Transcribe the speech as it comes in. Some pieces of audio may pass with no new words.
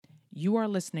You are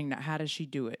listening to How Does She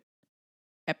Do It?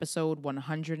 Episode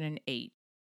 108.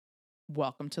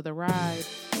 Welcome to the ride.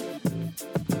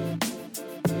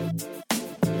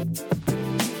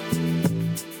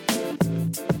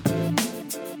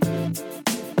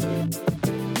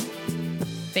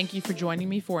 Thank you for joining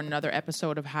me for another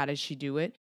episode of How Does She Do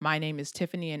It? My name is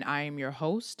Tiffany and I am your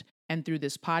host. And through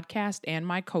this podcast and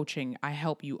my coaching, I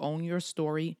help you own your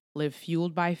story, live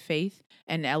fueled by faith,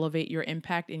 and elevate your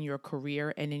impact in your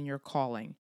career and in your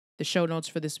calling. The show notes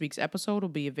for this week's episode will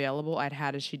be available at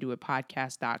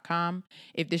howdoesshedoitpodcast.com.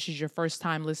 If this is your first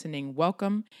time listening,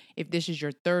 welcome. If this is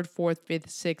your third, fourth, fifth,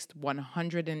 sixth,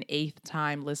 108th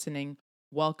time listening,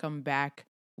 welcome back.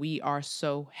 We are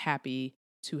so happy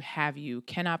to have you.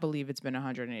 Cannot believe it's been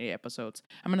 180 episodes.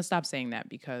 I'm going to stop saying that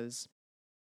because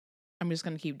I'm just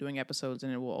going to keep doing episodes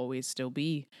and it will always still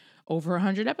be over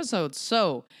 100 episodes.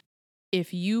 So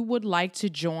if you would like to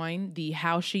join the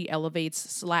How She Elevates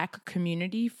Slack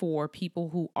community for people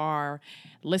who are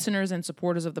listeners and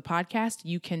supporters of the podcast,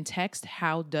 you can text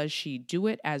How Does She Do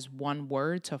It as one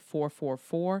word to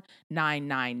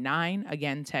 444-999.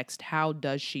 Again, text How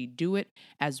Does She Do It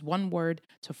as one word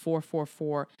to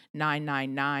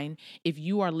 444-999. If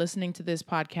you are listening to this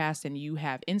podcast and you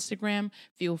have Instagram,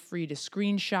 feel free to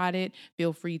screenshot it.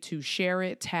 Feel free to share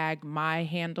it. Tag my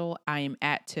handle. I am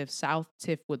at Tiff South,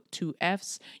 Tiff with 2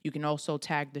 F's. You can also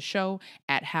tag the show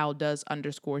at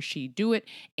howdoes_she-do-it.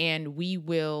 And I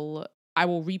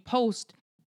will repost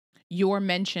your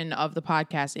mention of the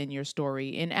podcast in your story,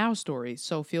 in our stories.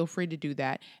 So feel free to do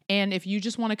that. And if you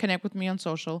just want to connect with me on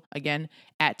social, again,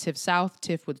 at Tiff South,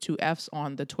 Tiff with 2 F's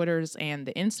on the Twitters and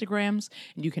the Instagrams.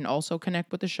 And you can also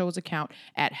connect with the show's account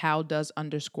at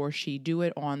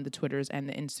howdoes_she-do-it on the Twitters and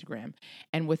the Instagram.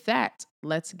 And with that,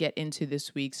 let's get into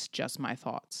this week's Just My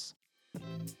Thoughts.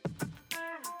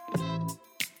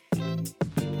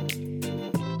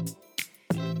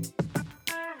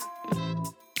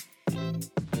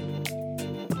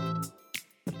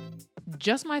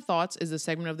 Just My Thoughts is a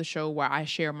segment of the show where I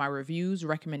share my reviews,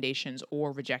 recommendations,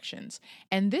 or rejections.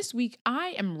 And this week,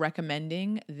 I am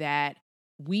recommending that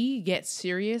we get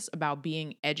serious about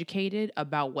being educated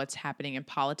about what's happening in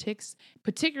politics,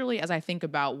 particularly as I think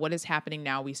about what is happening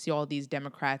now. We see all these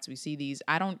Democrats, we see these,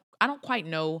 I don't quite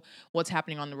know what's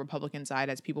happening on the Republican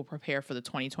side as people prepare for the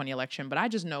 2020 election, but I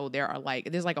just know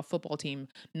there's like a football team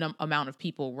amount of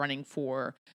people running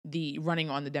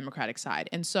on the Democratic side.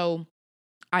 And so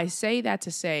I say that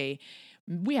to say,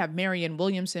 we have Marianne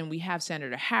Williamson, we have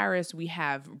Senator Harris, we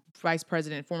have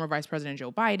former Vice President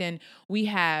Joe Biden, we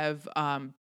have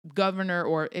governor,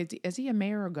 or is he a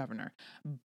mayor or governor?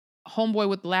 Homeboy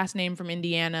with the last name from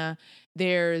Indiana.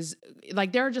 There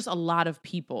are just a lot of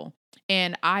people.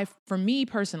 And for me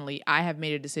personally, I have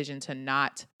made a decision to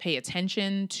not pay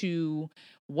attention to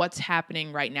what's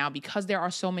happening right now because there are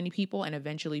so many people and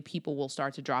eventually people will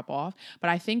start to drop off. But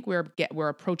I think we're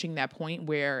approaching that point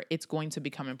where it's going to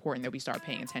become important that we start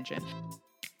paying attention.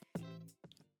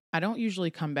 I don't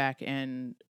usually come back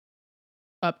and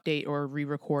update or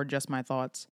re-record Just My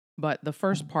Thoughts, but the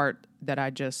first part that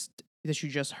you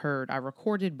just heard, I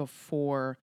recorded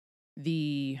before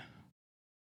the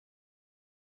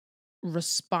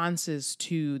responses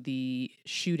to the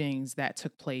shootings that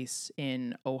took place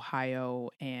in Ohio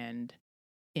and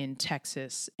in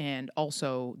Texas, and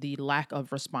also the lack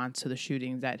of response to the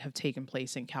shootings that have taken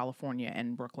place in California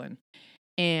and Brooklyn.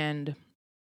 And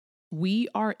we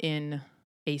are in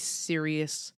a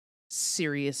serious,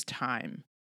 serious time.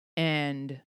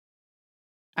 And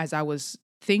as I was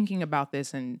thinking about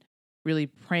this and really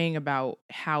praying about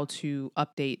how to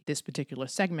update this particular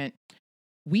segment,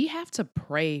 we have to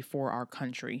pray for our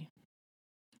country.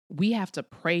 We have to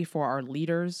pray for our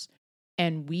leaders,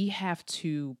 and we have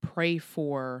to pray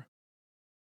for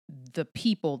the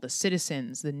people, the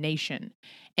citizens, the nation.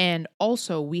 And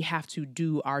also we have to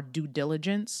do our due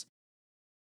diligence,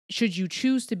 should you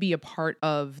choose to be a part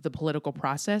of the political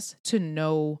process, to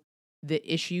know the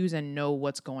issues and know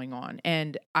what's going on.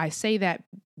 And I say that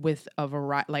with a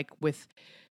variety,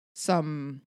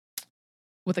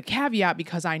 with a caveat,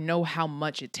 because I know how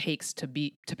much it takes to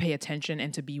pay attention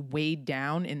and to be weighed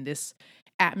down in this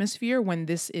atmosphere when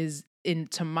this is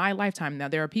into my lifetime. Now,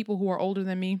 there are people who are older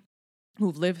than me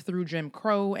who've lived through Jim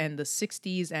Crow and the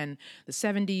 60s and the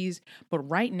 70s. But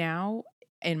right now,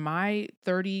 in my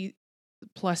 30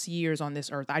 plus years on this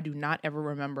earth, I do not ever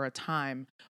remember a time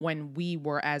when we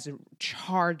were as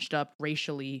charged up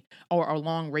racially or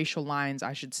along racial lines,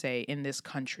 I should say, in this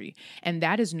country. And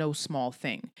that is no small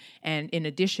thing. And in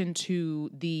addition to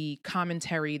the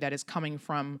commentary that is coming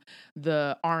from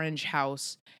the Orange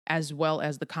House, as well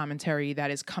as the commentary that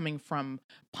is coming from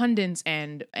pundits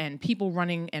and people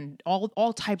running and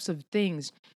all types of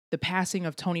things, the passing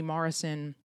of Toni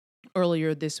Morrison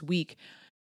earlier this week,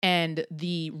 and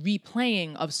the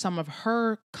replaying of some of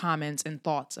her comments and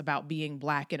thoughts about being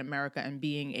Black in America and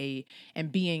being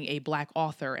a Black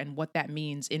author and what that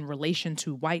means in relation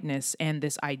to whiteness and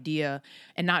this idea,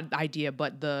 and not idea,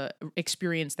 but the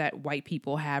experience that white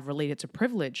people have related to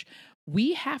privilege.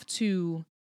 We have to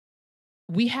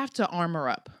armor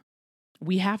up.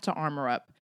 We have to armor up.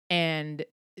 And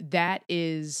that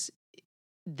has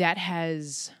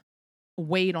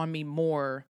weighed on me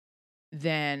more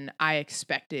than I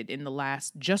expected in the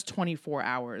last just 24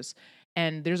 hours.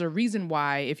 And there's a reason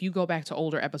why, if you go back to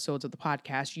older episodes of the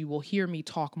podcast, you will hear me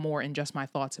talk more in Just My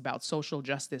Thoughts about social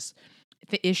justice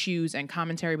issues and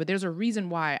commentary. But there's a reason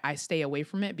why I stay away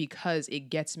from it, because it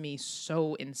gets me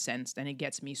so incensed and it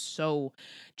gets me so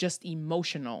just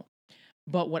emotional.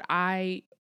 But what I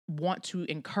want to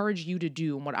encourage you to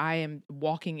do, and what I am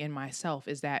walking in myself,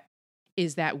 is that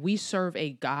we serve a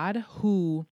God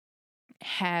who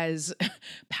has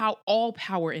all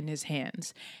power in his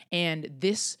hands. And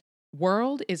this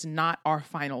world is not our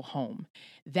final home.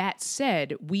 That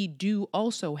said, we do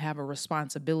also have a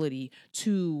responsibility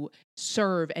to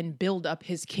serve and build up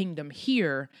his kingdom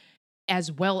here,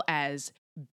 as well as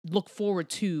look forward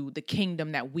to the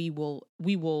kingdom that we will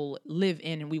live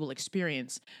in and we will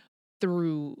experience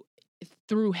through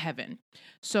heaven.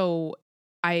 So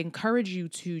I encourage you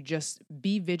to just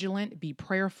be vigilant, be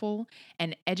prayerful,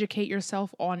 and educate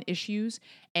yourself on issues,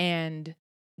 and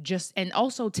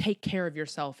also take care of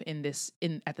yourself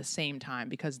at the same time,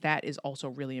 because that is also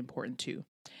really important too.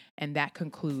 And that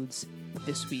concludes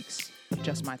this week's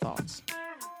Just My Thoughts.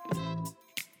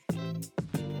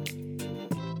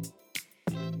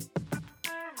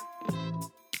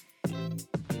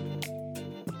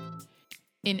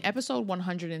 In episode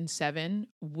 107,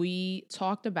 we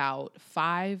talked about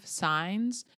 5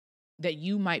 signs that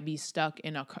you might be stuck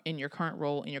in your current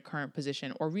role, in your current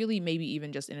position, or really maybe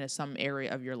even just in some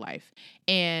area of your life.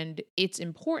 And it's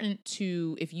important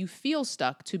to, if you feel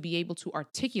stuck, to be able to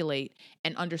articulate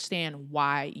and understand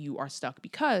why you are stuck.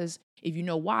 Because if you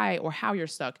know why or how you're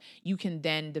stuck, you can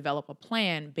then develop a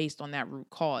plan based on that root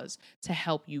cause to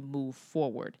help you move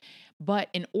forward. But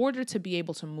in order to be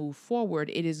able to move forward,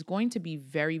 it is going to be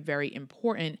very, very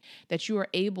important that you are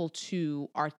able to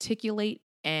articulate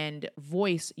and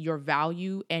voice your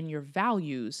value and your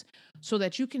values, so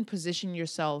that you can position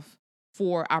yourself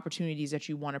for opportunities that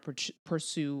you want to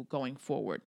pursue going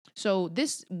forward. So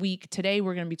today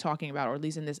we're going to be talking about, or at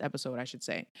least in this episode, I should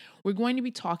say, we're going to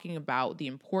be talking about the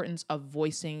importance of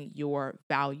voicing your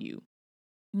value.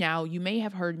 Now, you may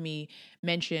have heard me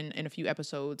mention in a few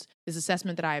episodes this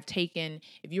assessment that I have taken.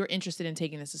 If you're interested in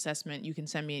taking this assessment, you can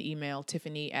send me an email,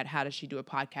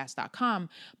 tiffany@howdoesshedoitpodcast.com.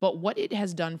 But what it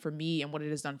has done for me and what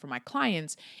it has done for my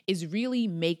clients is really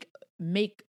make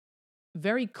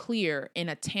very clear in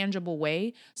a tangible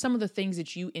way some of the things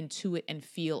that you intuit and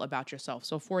feel about yourself.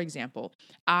 So for example,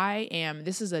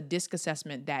 this is a DISC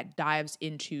assessment that dives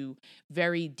into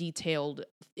very detailed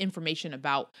information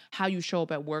about how you show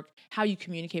up at work, how you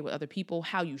communicate with other people,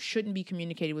 how you shouldn't be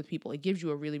communicating with people. It gives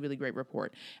you a really, really great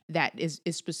report that is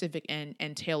specific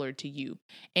and tailored to you.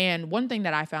 And one thing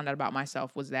that I found out about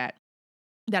myself was that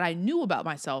I knew about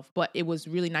myself, but it was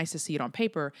really nice to see it on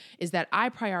paper, is that I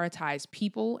prioritize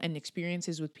people and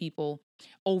experiences with people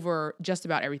over just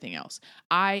about everything else.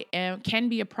 I can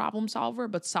be a problem solver,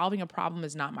 but solving a problem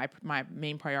is not my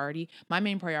main priority. My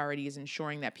main priority is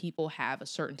ensuring that people have a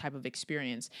certain type of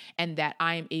experience and that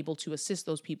I am able to assist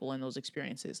those people in those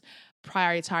experiences.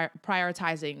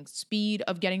 Prioritizing speed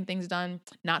of getting things done,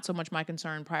 not so much my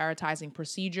concern. Prioritizing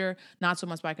procedure, not so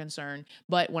much my concern.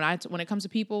 But when it comes to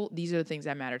people, these are the things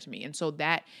that matter to me. And so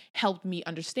that helped me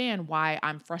understand why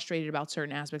I'm frustrated about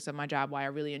certain aspects of my job, why I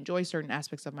really enjoy certain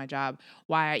aspects of my job,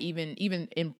 why I even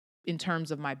in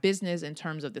terms of my business, in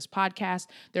terms of this podcast,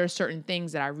 there are certain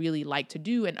things that I really like to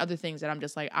do and other things that I'm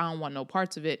just like, I don't want no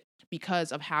parts of it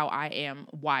because of how I am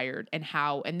wired and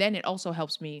then it also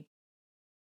helps me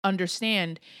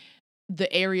understand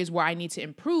the areas where I need to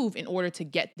improve in order to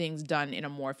get things done in a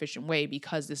more efficient way,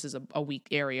 because this is a weak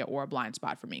area or a blind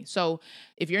spot for me. So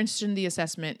if you're interested in the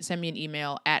assessment, send me an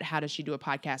email at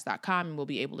howdoesshedoitpodcast.com and we'll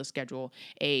be able to schedule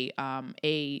a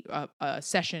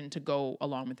session to go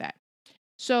along with that.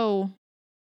 So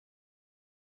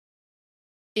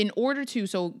in order to,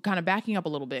 so kind of backing up a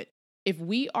little bit, if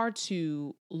we are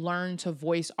to learn to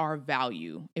voice our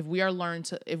value, if we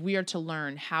are to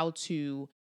learn how to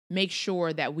make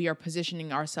sure that we are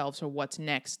positioning ourselves for what's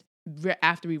next,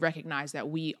 after we recognize that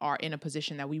we are in a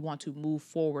position that we want to move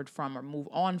forward from or move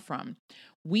on from,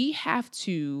 we have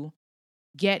to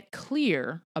get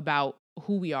clear about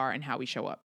who we are and how we show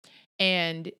up.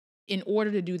 And in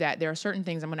order to do that, there are certain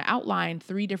things. I'm going to outline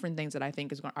 3 different things that I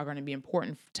think are going to be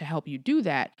important to help you do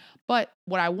that. But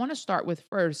what I want to start with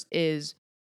first is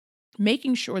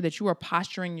making sure that you are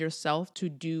posturing yourself to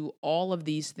do all of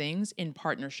these things in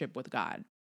partnership with God.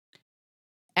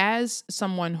 As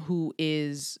someone who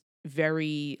is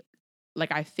very,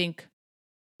 I think,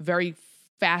 very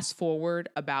fast forward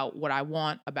about what I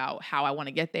want, about how I want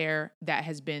to get there, that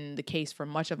has been the case for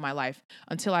much of my life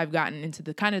until I've gotten into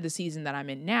the kind of the season that I'm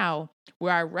in now,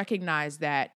 where I recognize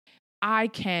that I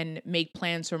can make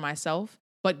plans for myself,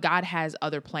 but God has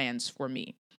other plans for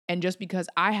me. And just because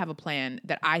I have a plan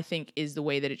that I think is the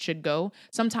way that it should go,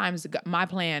 sometimes my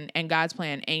plan and God's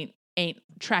plan ain't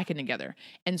tracking together.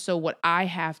 And so what I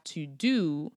have to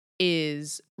do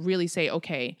is really say,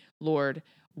 okay, Lord,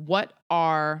 what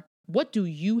do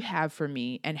you have for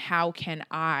me, and how can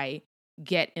I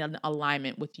get in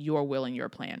alignment with your will and your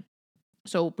plan?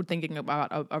 So we're thinking about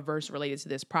a verse related to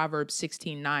this. Proverbs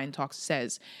 16:9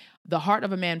 says, the heart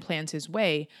of a man plans his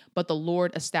way, but the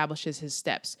Lord establishes his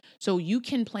steps. So you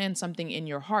can plan something in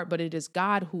your heart, but it is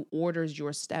God who orders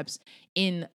your steps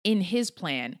in his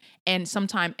plan,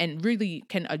 and really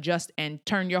can adjust and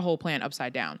turn your whole plan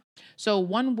upside down. So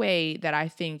one way that I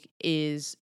think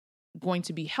is going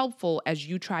to be helpful as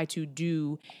you try to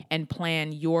do and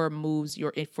plan your moves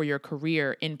for your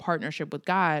career in partnership with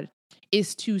God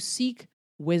is to seek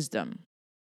wisdom.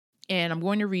 And I'm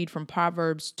going to read from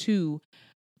Proverbs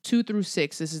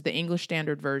 2:2-6. This is the English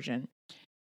Standard Version.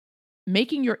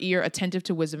 Making your ear attentive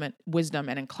to wisdom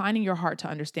and inclining your heart to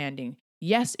understanding.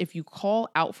 Yes, if you call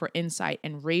out for insight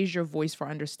and raise your voice for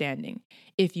understanding,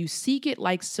 if you seek it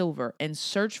like silver and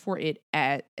search for it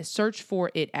as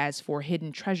for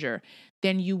hidden treasure,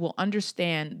 then you will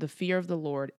understand the fear of the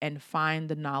Lord and find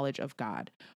the knowledge of God.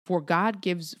 For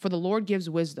the Lord gives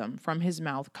wisdom, from his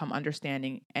mouth come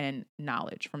understanding and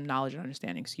knowledge, from knowledge and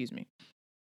understanding, excuse me.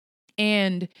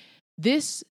 And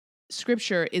this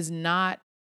scripture is not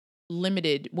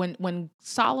limited. When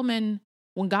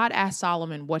God asked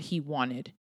Solomon what he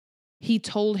wanted,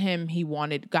 Solomon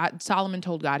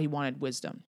told God he wanted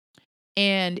wisdom.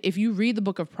 And if you read the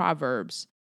book of Proverbs,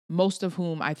 most of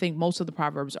the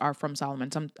Proverbs are from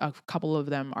Solomon. A couple of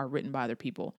them are written by other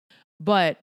people.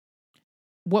 But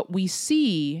what we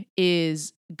see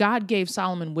is God gave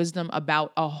Solomon wisdom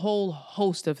about a whole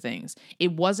host of things.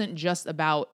 It wasn't just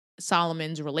about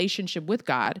Solomon's relationship with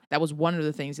God. That was one of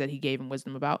the things that he gave him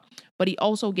wisdom about. But he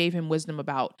also gave him wisdom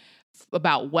about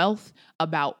wealth,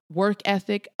 about work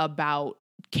ethic, about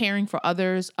caring for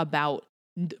others, about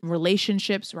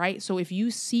relationships, right? So if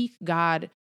you seek God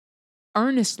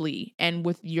earnestly and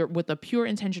with a pure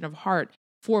intention of heart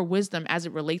for wisdom as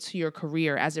it relates to your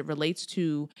career, as it relates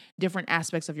to different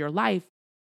aspects of your life,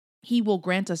 he will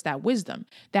grant us that wisdom.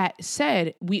 That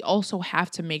said, we also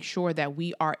have to make sure that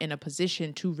we are in a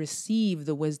position to receive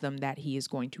the wisdom that he is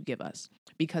going to give us.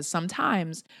 Because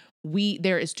sometimes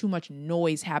there is too much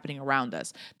noise happening around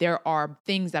us. There are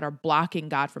things that are blocking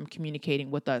God from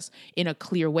communicating with us in a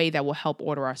clear way that will help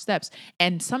order our steps.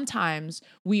 And sometimes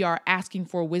we are asking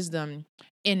for wisdom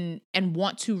and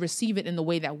want to receive it in the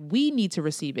way that we need to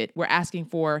receive it. We're asking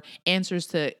for answers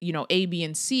to, A, B,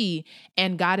 and C,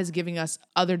 and God is giving us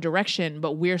other direction,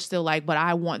 but we're still like, but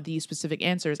I want these specific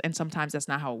answers. And sometimes that's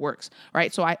not how it works,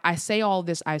 right? So I say all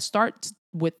this, I start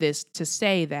with this to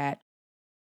say that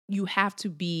you have to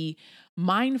be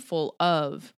mindful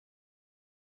of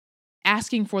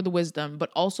asking for the wisdom, but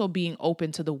also being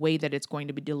open to the way that it's going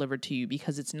to be delivered to you,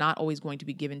 because it's not always going to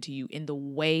be given to you in the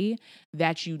way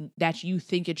that you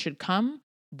think it should come,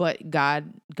 but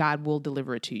God will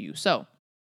deliver it to you. So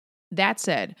that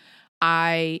said,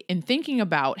 in thinking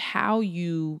about how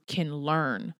you can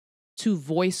learn to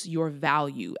voice your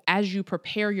value as you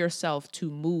prepare yourself to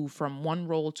move from one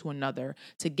role to another,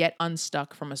 to get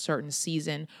unstuck from a certain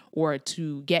season, or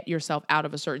to get yourself out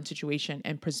of a certain situation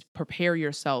and prepare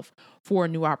yourself for a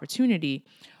new opportunity,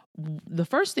 the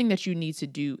first thing that you need to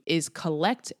do is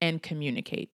collect and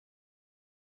communicate.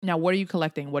 Now, what are you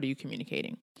collecting? What are you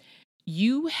communicating?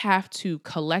 You have to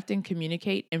collect and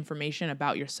communicate information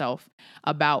about yourself,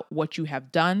 about what you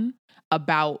have done,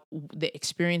 about the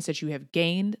experience that you have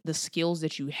gained, the skills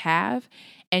that you have,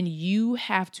 and you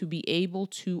have to be able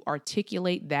to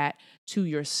articulate that to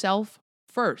yourself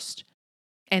first,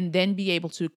 and then be able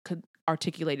to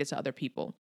articulated to other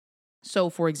people. So,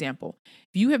 for example,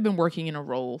 if you have been working in a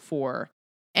role for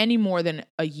any more than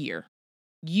a year,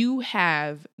 you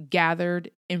have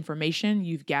gathered information,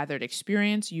 you've gathered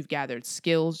experience, you've gathered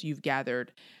skills, you've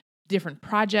gathered different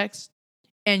projects,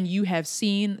 and you have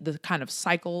seen the kind of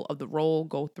cycle of the role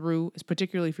go through,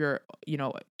 particularly if you're,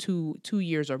 2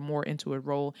 years or more into a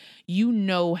role, you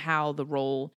know how the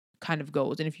role kind of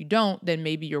goes. And if you don't, then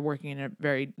maybe you're working in a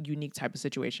very unique type of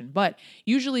situation. But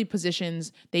usually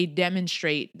positions, they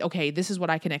demonstrate, okay, this is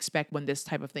what I can expect when this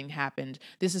type of thing happened.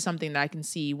 This is something that I can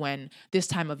see when this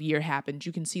time of year happened.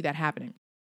 You can see that happening.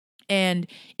 And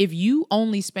if you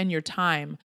only spend your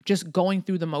time just going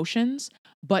through the motions,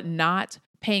 but not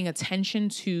paying attention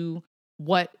to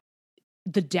what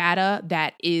the data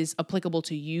that is applicable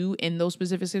to you in those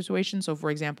specific situations. So, for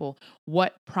example,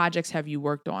 what projects have you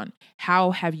worked on?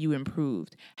 How have you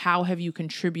improved? How have you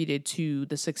contributed to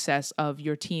the success of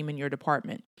your team and your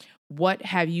department? What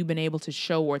have you been able to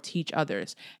show or teach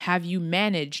others? Have you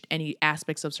managed any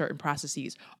aspects of certain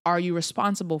processes? Are you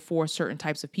responsible for certain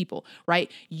types of people,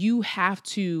 right? You have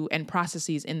to, and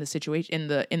processes in the situation,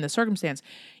 in the circumstance,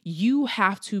 you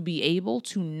have to be able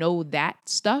to know that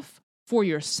stuff for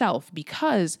yourself,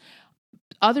 because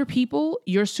other people,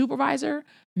 your supervisor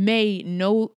may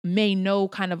know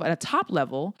kind of at a top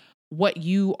level what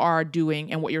you are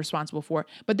doing and what you're responsible for,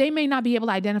 but they may not be able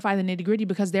to identify the nitty-gritty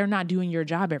because they're not doing your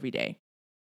job every day.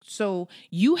 So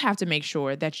you have to make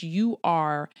sure that you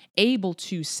are able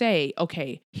to say,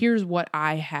 okay, here's what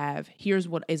I have, here's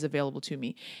what is available to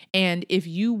me. And if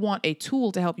you want a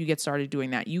tool to help you get started doing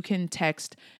that, you can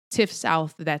text TIFF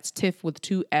South, that's TIFF with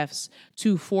 2 F's,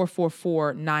 to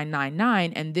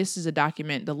 444-999. And this is a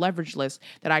document, the leverage list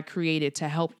that I created to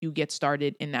help you get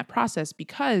started in that process.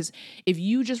 Because if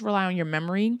you just rely on your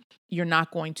memory, you're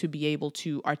not going to be able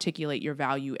to articulate your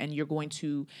value, and you're going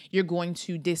to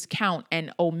discount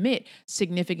and omit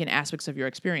significant aspects of your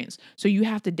experience. So you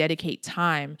have to dedicate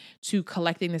time to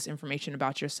collecting this information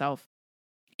about yourself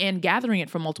and gathering it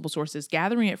from multiple sources,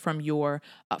 gathering it from your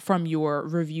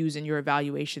reviews and your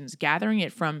evaluations, gathering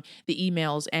it from the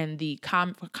emails and the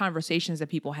conversations that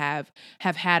people have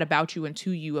had about you and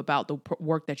to you about the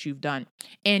work that you've done.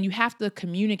 And you have to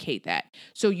communicate that.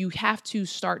 So you have to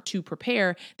start to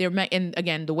prepare and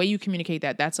again, the way you communicate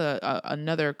that, that's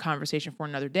another conversation for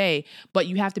another day, but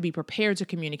you have to be prepared to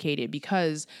communicate it,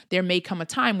 because there may come a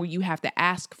time where you have to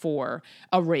ask for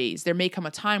a raise. There may come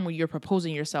a time where you're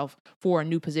proposing yourself for a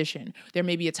new position. There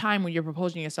may be a time when you're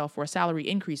proposing yourself for a salary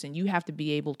increase, and you have to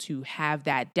be able to have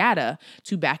that data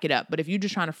to back it up. But if you're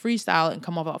just trying to freestyle and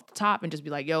come off the top and just be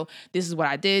like, yo, this is what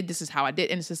I did, this is how I did,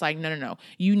 and it's just like, no.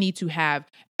 You need to have,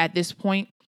 at this point,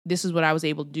 this is what I was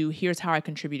able to do. Here's how I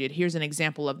contributed. Here's an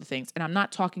example of the things. And I'm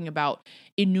not talking about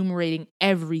enumerating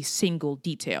every single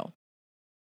detail,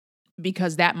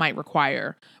 because that might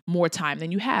require more time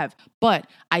than you have, but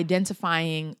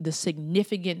identifying the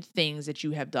significant things that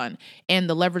you have done. And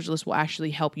the leverage list will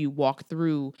actually help you walk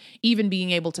through even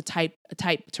being able to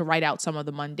write out some of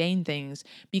the mundane things,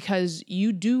 because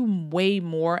you do way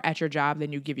more at your job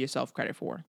than you give yourself credit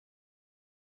for.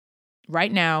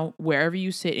 Right now, wherever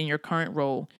you sit in your current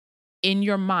role, in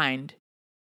your mind,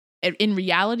 in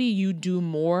reality, you do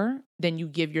more than you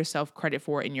give yourself credit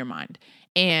for in your mind.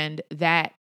 And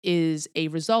that is a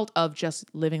result of just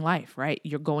living life, right?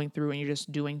 You're going through and you're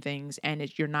just doing things, and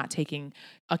you're not taking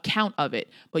account of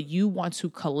it, but you want to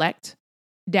collect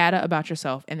data about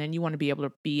yourself, and then you want to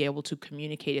be able to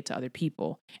communicate it to other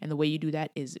people. And the way you do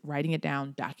that is writing it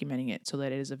down, documenting it so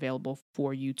that it is available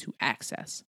for you to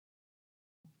access.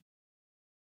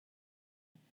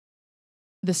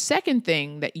 The second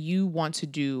thing that you want to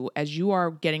do as you are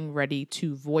getting ready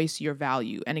to voice your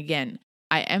value, and again,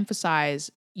 I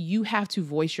emphasize you have to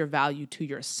voice your value to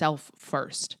yourself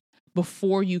first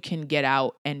before you can get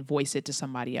out and voice it to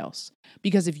somebody else.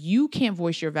 Because if you can't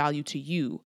voice your value to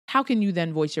you, how can you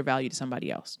then voice your value to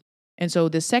somebody else? And so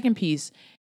the second piece,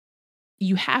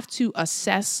 you have to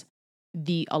assess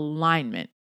the alignment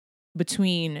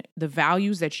between the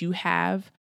values that you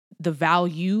have, the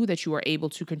value that you are able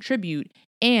to contribute,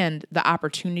 and the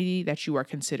opportunity that you are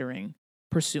considering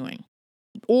pursuing.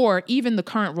 Or even the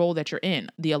current role that you're in,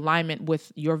 the alignment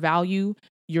with your value,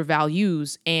 your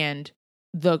values, and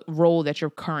the role that you're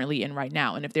currently in right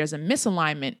now. And if there's a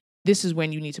misalignment, this is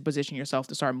when you need to position yourself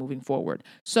to start moving forward.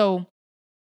 So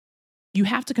you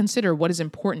have to consider what is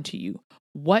important to you.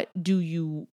 What do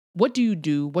you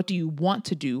do? What do you want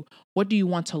to do? What do you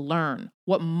want to learn?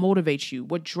 What motivates you?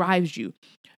 What drives you?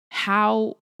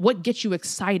 What gets you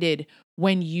excited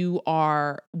when you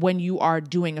are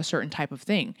doing a certain type of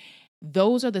thing?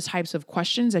 those are the types of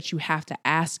questions that you have to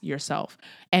ask yourself.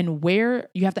 And where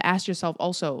you have to ask yourself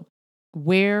also,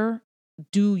 where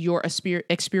do your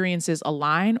experiences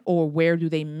align, or where do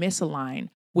they misalign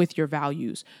with your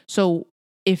values? So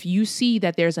if you see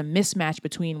that there's a mismatch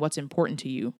between what's important to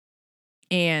you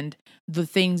and the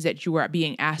things that you are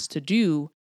being asked to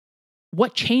do,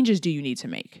 what changes do you need to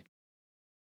make?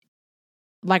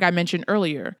 Like I mentioned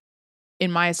earlier,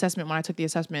 in my assessment, when I took the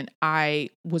assessment,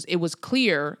 it was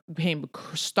clear, became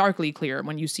starkly clear.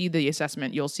 When you see the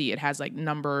assessment, you'll see it has like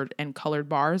numbered and colored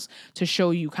bars to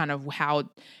show you kind of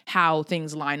how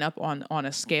things line up on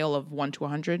a scale of 1 to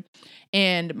 100.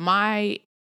 And my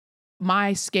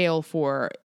scale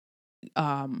for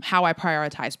how I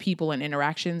prioritize people and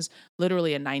interactions,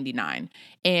 literally a 99.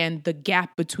 And the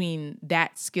gap between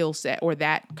that skill set or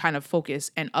that kind of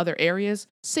focus and other areas,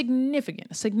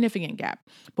 significant gap.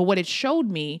 But what it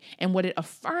showed me and what it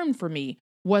affirmed for me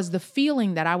was the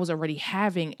feeling that I was already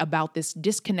having about this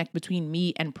disconnect between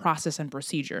me and process and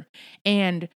procedure.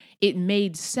 And it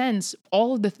made sense.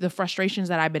 All of the frustrations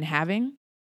that I've been having,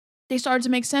 they started to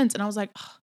make sense. And I was like,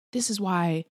 oh, this is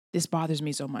why this bothers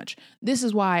me so much. This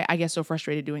is why I get so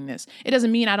frustrated doing this. It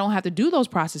doesn't mean I don't have to do those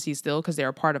processes still, because they're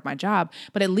a part of my job,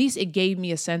 but at least it gave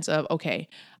me a sense of, okay,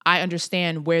 I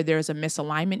understand where there's a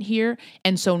misalignment here.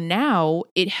 And so now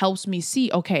it helps me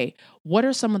see, okay, what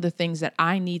are some of the things that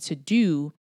I need to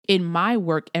do in my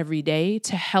work every day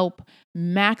to help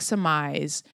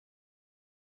maximize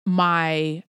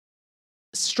my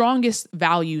strongest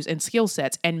values and skill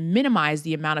sets and minimize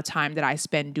the amount of time that I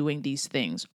spend doing these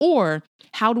things? Or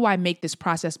how do I make this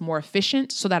process more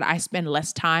efficient so that I spend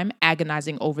less time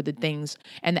agonizing over the things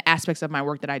and the aspects of my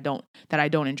work that I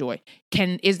don't enjoy?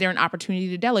 Is there an opportunity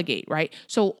to delegate, right?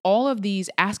 So all of these,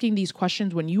 asking these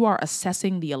questions when you are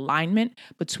assessing the alignment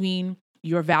between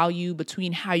your value,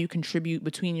 between how you contribute,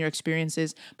 between your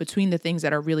experiences, between the things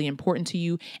that are really important to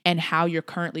you and how you're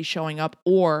currently showing up,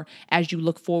 or as you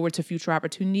look forward to future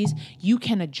opportunities, you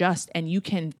can adjust and you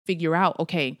can figure out,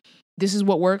 okay, this is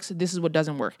what works, this is what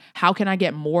doesn't work. How can I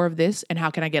get more of this and how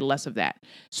can I get less of that?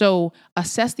 So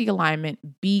assess the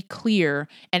alignment, be clear,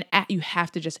 and you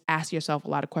have to just ask yourself a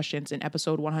lot of questions. In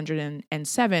episode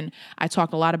 107, I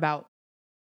talked a lot about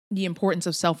the importance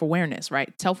of self-awareness,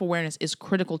 right? Self-awareness is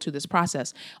critical to this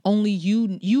process. Only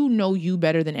you know you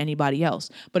better than anybody else.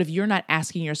 But if you're not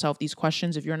asking yourself these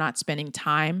questions, if you're not spending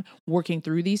time working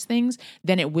through these things,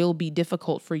 then it will be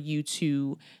difficult for you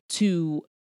to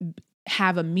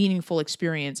have a meaningful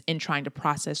experience in trying to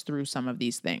process through some of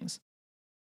these things.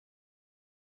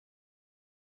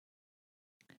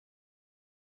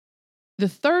 The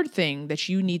third thing that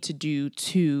you need to do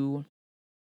to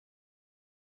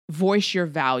voice your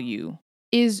value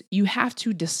is you have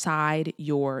to decide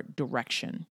your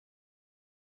direction.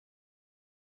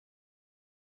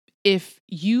 If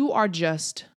you are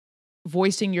just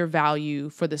voicing your value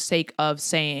for the sake of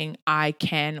saying, I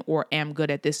can or am good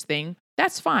at this thing,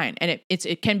 that's fine. And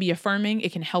it can be affirming.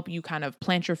 It can help you kind of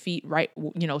plant your feet right,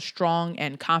 strong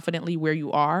and confidently where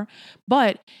you are.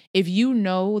 But if you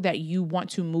know that you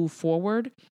want to move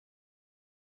forward,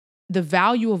 the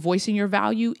value of voicing your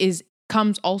value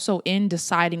comes also in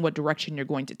deciding what direction you're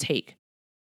going to take.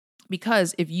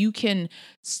 Because if you can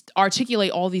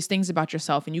articulate all these things about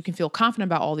yourself and you can feel confident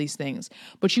about all these things,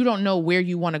 but you don't know where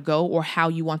you want to go or how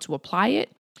you want to apply it,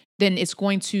 then it's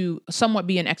going to somewhat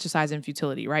be an exercise in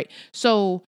futility, right?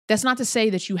 So that's not to say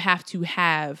that you have to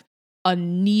have a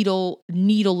needle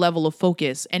level of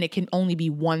focus and it can only be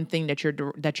one thing that you're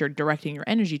directing your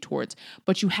energy towards,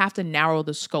 but you have to narrow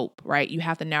the scope, right? You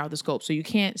have to narrow the scope. So you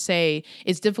can't say,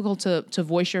 it's difficult to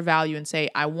voice your value and say,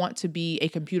 I want to be a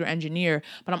computer engineer,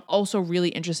 but I'm also really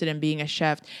interested in being a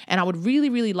chef. And I would really,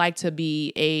 really like to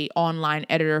be a online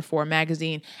editor for a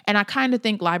magazine. And I kind of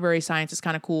think library science is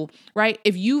kind of cool, right?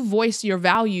 If you voice your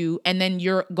value and then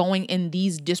you're going in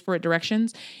these disparate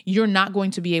directions, you're not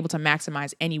going to be able to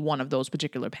maximize any one of those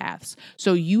particular paths.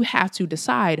 So you have to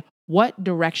decide, what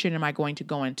direction am I going to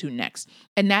go into next?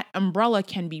 And that umbrella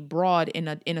can be broad in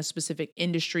a specific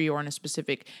industry or in a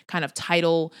specific kind of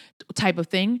title type of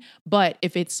thing. But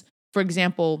if it's, for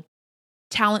example,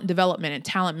 talent development and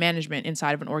talent management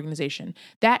inside of an organization,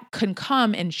 that can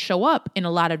come and show up in a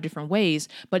lot of different ways.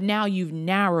 But now you've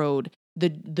narrowed the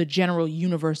general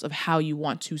universe of how you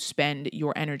want to spend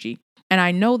your energy. And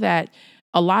I know that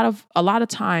a lot of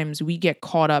times we get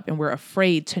caught up and we're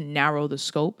afraid to narrow the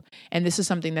scope. And this is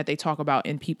something that they talk about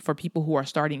for people who are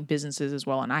starting businesses as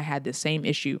well. And I had the same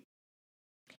issue.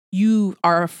 You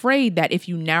are afraid that if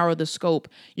you narrow the scope,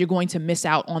 you're going to miss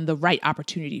out on the right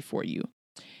opportunity for you.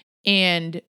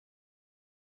 And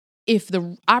if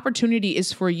the opportunity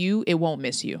is for you, it won't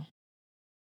miss you.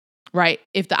 right?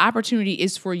 If the opportunity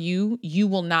is for you, you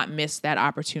will not miss that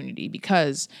opportunity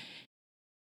because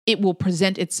it will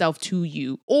present itself to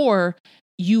you, or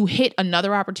you hit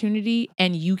another opportunity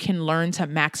and you can learn to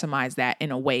maximize that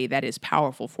in a way that is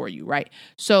powerful for you, right?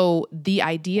 So the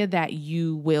idea that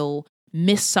you will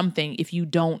miss something if you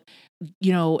don't,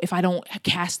 if I don't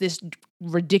cast this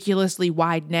ridiculously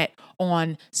wide net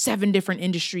on 7 different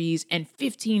industries and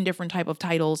 15 different type of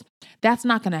titles, that's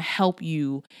not going to help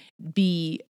you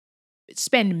be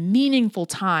spend meaningful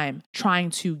time trying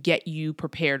to get you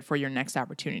prepared for your next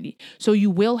opportunity. So you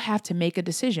will have to make a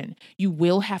decision. You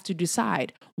will have to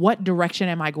decide, what direction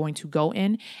am I going to go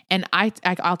in? And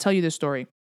I'll tell you this story.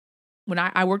 When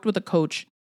I worked with a coach,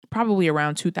 probably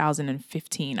around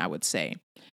 2015, I would say.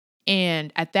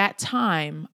 And at that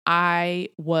time, I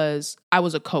was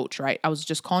a coach, right? I was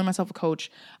just calling myself a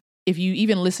coach. If you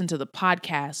even listen to the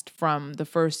podcast from the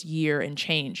first year and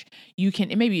change, you can,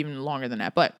 it may be even longer than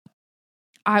that, but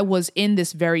I was in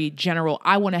this very general,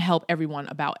 I want to help everyone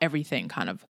about everything kind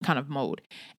of mode.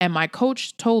 And my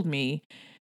coach told me,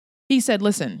 he said,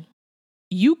 listen,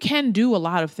 you can do a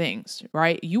lot of things,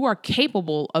 right? You are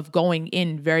capable of going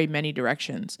in very many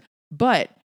directions, but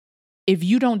if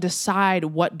you don't decide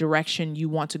what direction you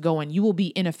want to go in, you will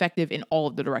be ineffective in all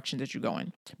of the directions that you go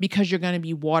in because you're going to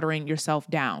be watering yourself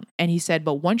down. And he said,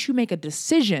 but once you make a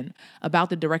decision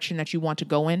about the direction that you want to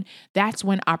go in, that's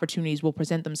when opportunities will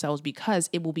present themselves because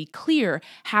it will be clear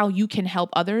how you can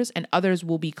help others and others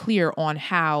will be clear on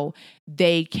how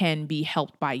they can be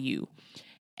helped by you.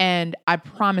 And I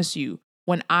promise you,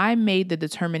 when I made the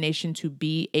determination to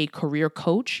be a career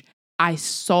coach, I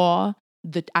saw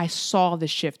the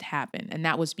shift happen. And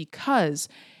that was because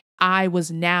I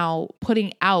was now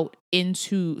putting out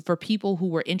for people who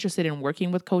were interested in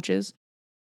working with coaches,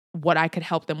 what I could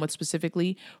help them with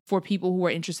specifically. For people who were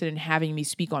interested in having me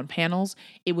speak on panels,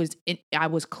 I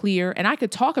was clear, and I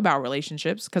could talk about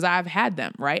relationships because I've had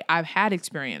them, right? I've had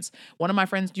experience. One of my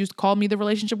friends used to call me the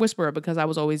relationship whisperer because I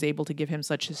was always able to give him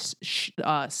such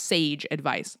sage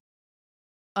advice.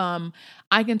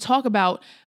 I can talk about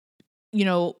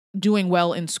doing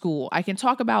well in school. I can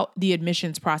talk about the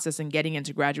admissions process and getting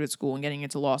into graduate school and getting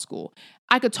into law school.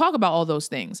 I could talk about all those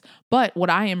things, but what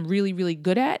I am really, really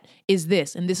good at is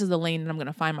this, and this is the lane that I'm going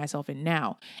to find myself in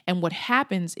now. And what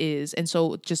happens is, and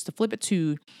so just to flip it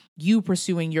to you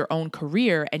pursuing your own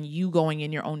career and you going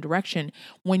in your own direction,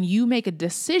 when you make a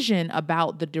decision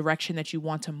about the direction that you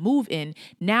want to move in,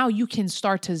 now you can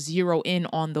start to zero in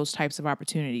on those types of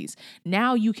opportunities.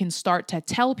 Now you can start to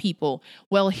tell people,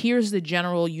 well, here's the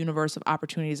general universe of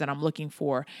opportunities that I'm looking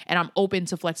for, and I'm open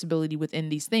to flexibility within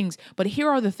these things, but here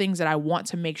are the things that I want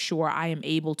to make sure I am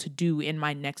able to do in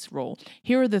my next role.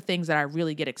 Here are the things that I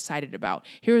really get excited about.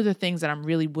 Here are the things that I'm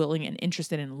really willing and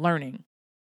interested in learning.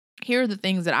 Here are the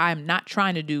things that I'm not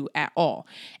trying to do at all.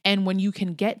 And when you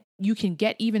can get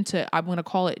even to, I'm going to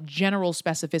call it general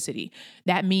specificity.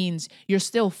 That means you're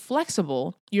still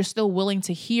flexible. You're still willing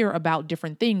to hear about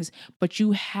different things, but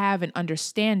you have an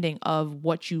understanding of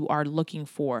what you are looking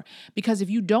for. Because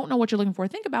if you don't know what you're looking for,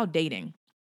 think about dating.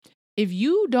 If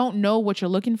you don't know what you're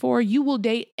looking for, you will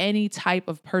date any type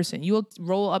of person. You'll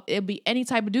roll up, it'll be any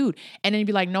type of dude. And then you'll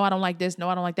be like, no, I don't like this. No,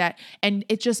 I don't like that. And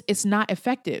it's not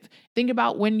effective. Think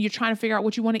about when you're trying to figure out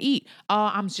what you want to eat.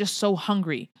 I'm just so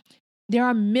hungry. There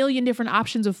are a million different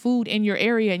options of food in your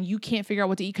area and you can't figure out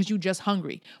what to eat because you're just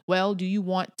hungry. Well, do you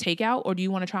want takeout or do you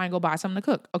want to try and go buy something to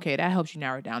cook? Okay, that helps you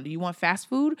narrow it down. Do you want fast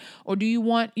food or do you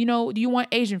want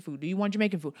Asian food? Do you want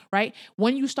Jamaican food, right?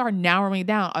 When you start narrowing it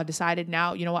down, I decided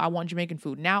now, I want Jamaican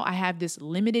food. Now I have this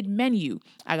limited menu.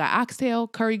 I got oxtail,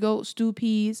 curry goat, stew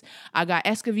peas. I got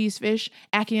escabeche fish,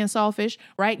 ackee and saltfish.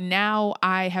 Right now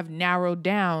I have narrowed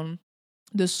down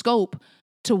the scope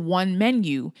to one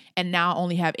menu, and now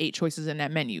only have 8 choices in that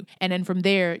menu. And then from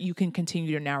there, you can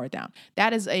continue to narrow it down.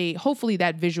 That is hopefully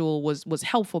that visual was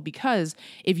helpful, because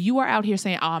if you are out here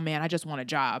saying, oh man, I just want a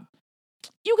job,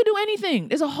 you could do anything.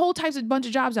 There's a whole bunch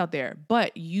of jobs out there,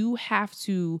 but you have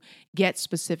to get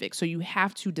specific. So you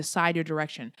have to decide your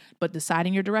direction, but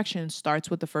deciding your direction starts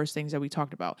with the first things that we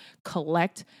talked about.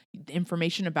 Collect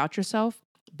information about yourself.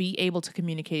 Be able to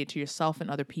communicate it to yourself and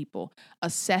other people.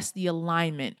 Assess the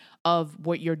alignment of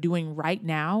what you're doing right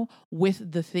now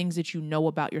with the things that you know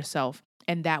about yourself.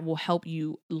 And that will help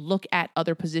you look at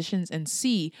other positions and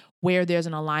see where there's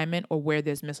an alignment or where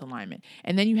there's misalignment.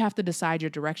 And then you have to decide your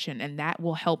direction, and that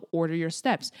will help order your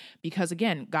steps. Because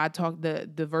again,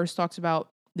 the verse talks about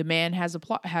the man has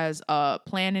a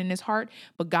plan in his heart,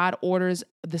 but God orders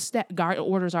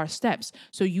our steps.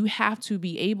 So you have to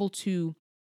be able to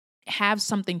have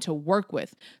something to work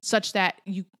with, such that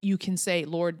you can say,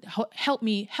 Lord, help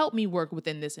me work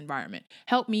within this environment.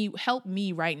 Help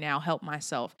me right now, help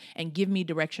myself, and give me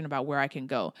direction about where I can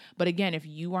go. But again, if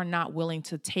you are not willing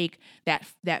to take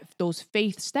those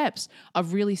faith steps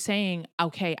of really saying,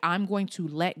 okay, I'm going to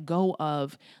let go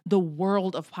of the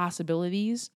world of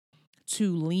possibilities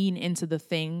to lean into the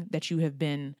thing that you have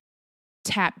been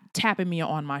tapping me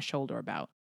on my shoulder about.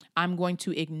 I'm going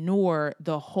to ignore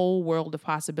the whole world of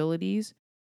possibilities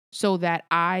so that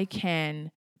I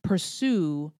can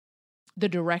pursue the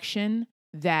direction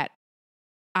that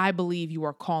I believe you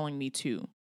are calling me to.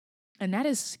 And that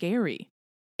is scary.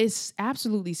 It's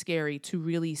absolutely scary to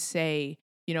really say,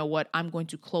 you know what, I'm going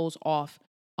to close off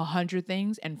 100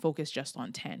 things and focus just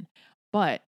on 10.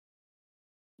 But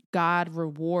God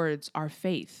rewards our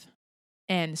faith.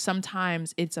 And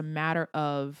sometimes it's a matter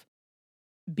of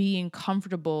being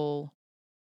comfortable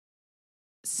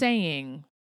saying,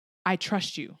 I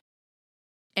trust you,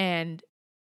 and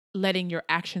letting your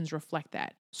actions reflect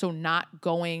that. So not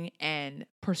going and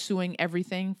pursuing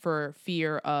everything for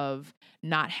fear of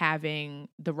not having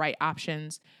the right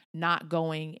options, not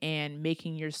going and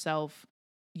making yourself,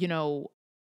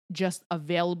 just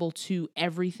available to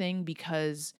everything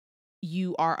because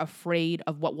you are afraid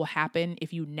of what will happen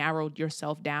if you narrowed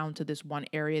yourself down to this one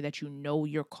area that you know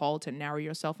you're called to narrow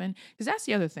yourself in. Because that's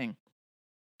the other thing,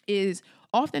 is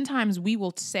oftentimes we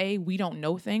will say we don't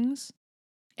know things,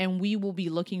 and we will be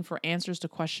looking for answers to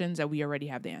questions that we already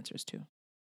have the answers to.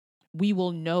 We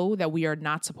will know that we are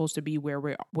not supposed to be where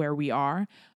we are,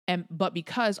 but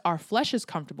because our flesh is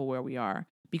comfortable where we are,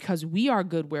 because we are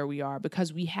good where we are,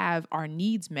 because we have our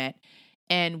needs met,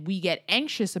 and we get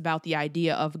anxious about the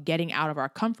idea of getting out of our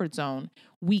comfort zone,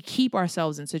 we keep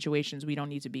ourselves in situations we don't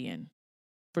need to be in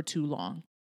for too long.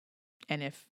 And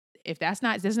if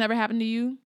this never happened to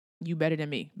you, you better than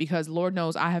me, because Lord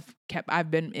knows I've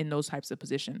been in those types of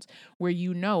positions where,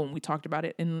 and we talked about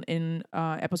it in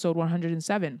episode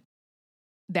 107,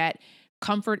 that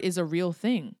comfort is a real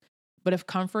thing. But if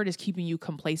comfort is keeping you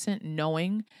complacent,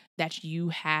 knowing that you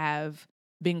have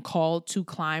been called to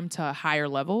climb to higher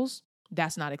levels,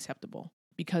 that's not acceptable,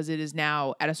 because it is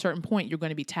now at a certain point, you're going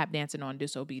to be tap dancing on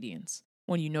disobedience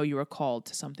when you know you are called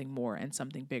to something more and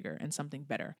something bigger and something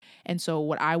better. And so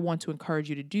what I want to encourage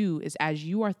you to do is, as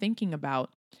you are thinking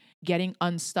about getting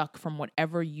unstuck from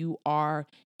whatever you are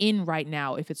in right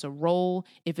now, if it's a role,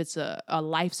 if it's a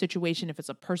life situation, if it's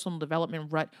a personal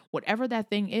development rut, whatever that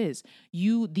thing is,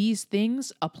 these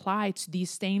things apply to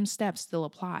these same steps still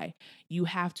apply. You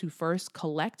have to first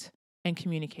collect and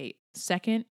communicate.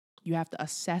 Second, you have to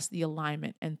assess the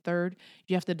alignment. And third,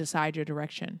 you have to decide your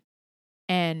direction.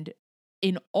 And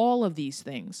in all of these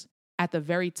things, at the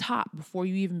very top, before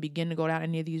you even begin to go down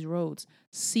any of these roads,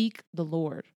 seek the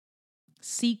Lord.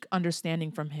 Seek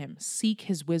understanding from him. Seek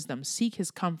his wisdom. Seek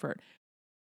his comfort.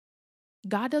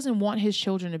 God doesn't want his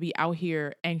children to be out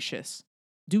here anxious.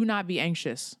 Do not be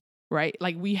anxious, right?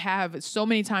 Like we have so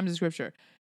many times in scripture.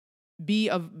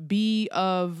 I'm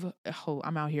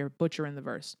out here butchering the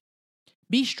verse.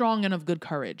 Be strong and of good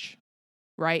courage,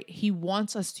 right? He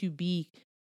wants us to be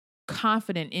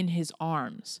confident in his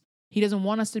arms. He doesn't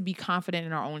want us to be confident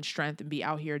in our own strength and be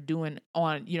out here doing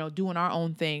our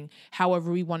own thing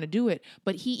however we want to do it.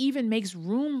 But he even makes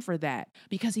room for that,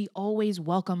 because he always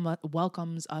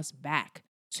welcomes us back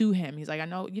to him. He's like, I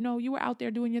know, you were out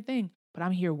there doing your thing, but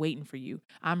I'm here waiting for you.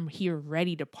 I'm here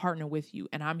ready to partner with you.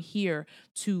 And I'm here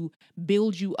to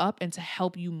build you up and to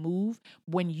help you move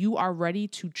when you are ready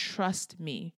to trust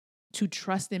me. To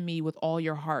trust in me with all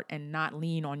your heart and not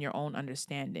lean on your own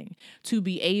understanding. To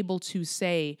be able to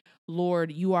say,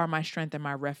 Lord, you are my strength and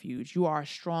my refuge. You are a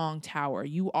strong tower.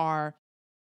 You are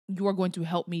going to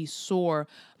help me soar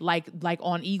like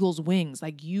on eagle's wings.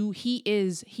 Like he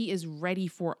is ready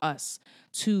for us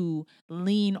to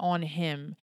lean on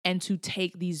him and to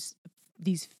take these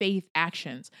faith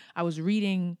actions. I was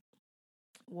reading,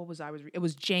 it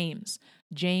was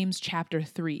James chapter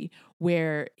 3,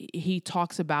 where he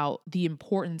talks about the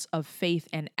importance of faith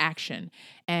and action.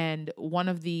 And one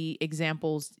of the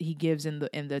examples he gives in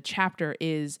the chapter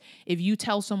is, if you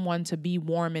tell someone to be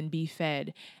warm and be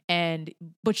fed,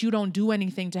 but you don't do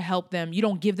anything to help them, you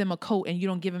don't give them a coat and you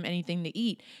don't give them anything to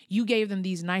eat, you gave them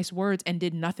these nice words and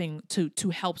did nothing to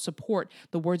help support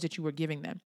the words that you were giving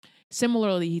them.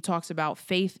 Similarly, he talks about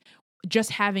faith.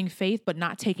 Just having faith but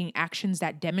not taking actions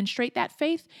that demonstrate that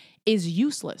faith is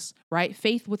useless, right?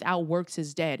 Faith without works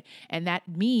is dead. And that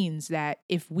means that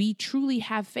if we truly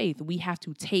have faith, we have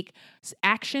to take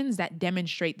actions that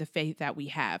demonstrate the faith that we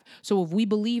have. So if we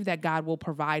believe that God will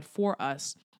provide for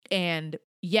us, and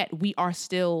yet we are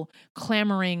still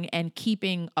clamoring and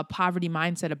keeping a poverty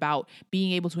mindset about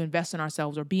being able to invest in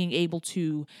ourselves or being able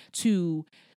to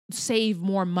save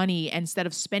more money instead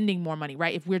of spending more money,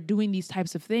 right? If we're doing these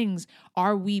types of things,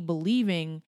 are we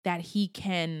believing that he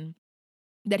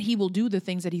will do the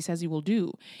things that he says he will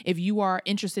do? If you are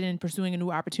interested in pursuing a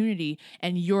new opportunity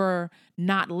and you're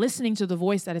not listening to the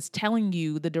voice that is telling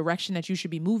you the direction that you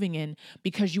should be moving in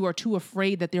because you are too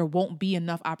afraid that there won't be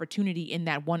enough opportunity in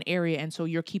that one area, and so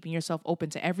you're keeping yourself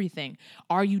open to everything,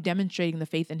 are you demonstrating the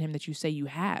faith in him that you say you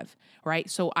have, right?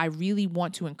 So I really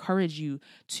want to encourage you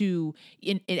to,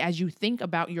 as you think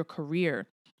about your career,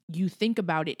 you think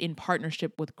about it in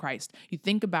partnership with Christ. You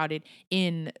think about it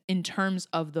in terms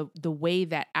of the way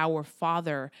that our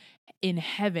Father in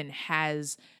heaven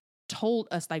has told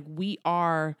us, like, we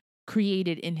are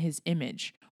created in his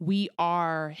image. We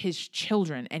are his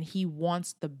children, and he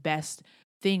wants the best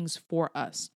things for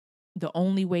us. The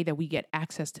only way that we get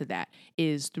access to that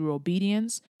is through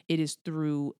obedience. It is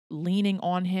through leaning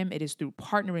on him. It is through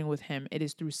partnering with him. It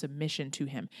is through submission to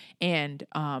him. And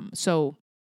so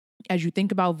as you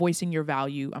think about voicing your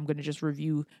value, I'm going to just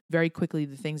review very quickly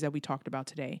the things that we talked about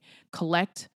today.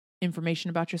 Collect information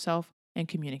about yourself and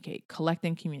communicate. Collect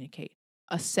and communicate.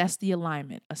 Assess the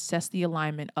alignment. Assess the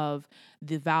alignment of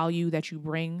the value that you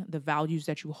bring, the values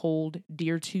that you hold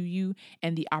dear to you,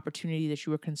 and the opportunity that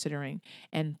you are considering.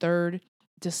 And third,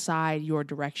 decide your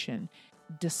direction.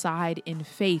 Decide in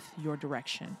faith your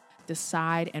direction.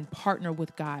 Decide and partner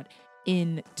with God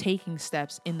in taking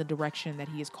steps in the direction that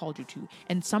he has called you to.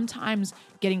 And sometimes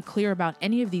getting clear about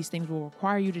any of these things will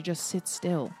require you to just sit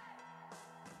still.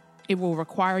 It will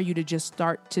require you to just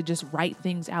start to just write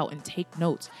things out and take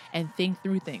notes and think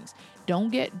through things.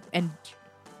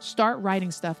 Start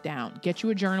writing stuff down. Get you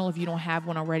a journal if you don't have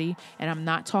one already. And I'm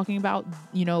not talking about,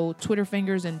 Twitter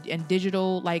fingers and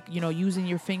digital, using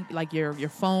your your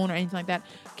phone or anything like that.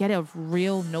 Get a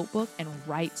real notebook and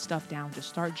write stuff down. Just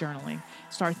start journaling.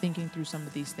 Start thinking through some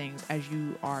of these things as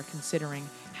you are considering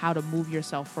how to move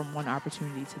yourself from one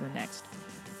opportunity to the next.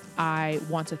 I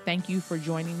want to thank you for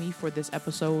joining me for this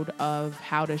episode of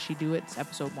How Does She Do It? It's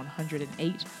episode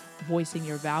 108, Voicing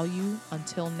Your Value.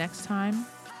 Until next time,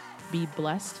 be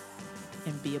blessed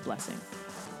and be a blessing.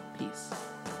 Peace.